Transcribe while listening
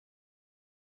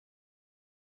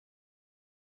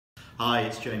Hi,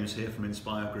 it's James here from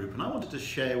Inspire Group, and I wanted to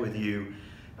share with you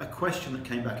a question that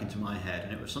came back into my head,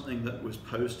 and it was something that was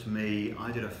posed to me.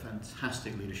 I did a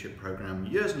fantastic leadership program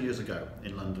years and years ago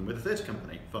in London with a theatre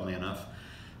company, funnily enough,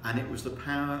 and it was the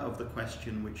power of the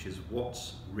question, which is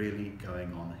what's really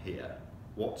going on here?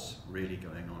 What's really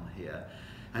going on here?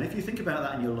 And if you think about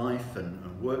that in your life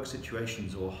and work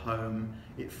situations or home,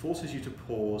 it forces you to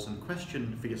pause and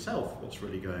question for yourself what's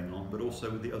really going on, but also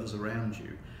with the others around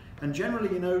you. And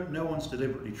generally, no one's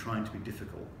deliberately trying to be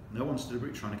difficult. No one's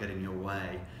deliberately trying to get in your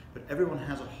way, but everyone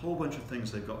has a whole bunch of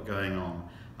things they've got going on.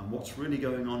 And what's really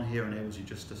going on here enables you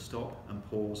just to stop and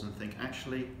pause and think,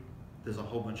 actually, there's a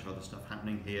whole bunch of other stuff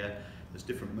happening here. There's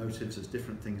different motives, there's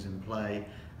different things in play,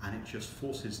 and it just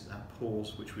forces that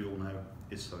pause, which we all know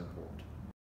is so important.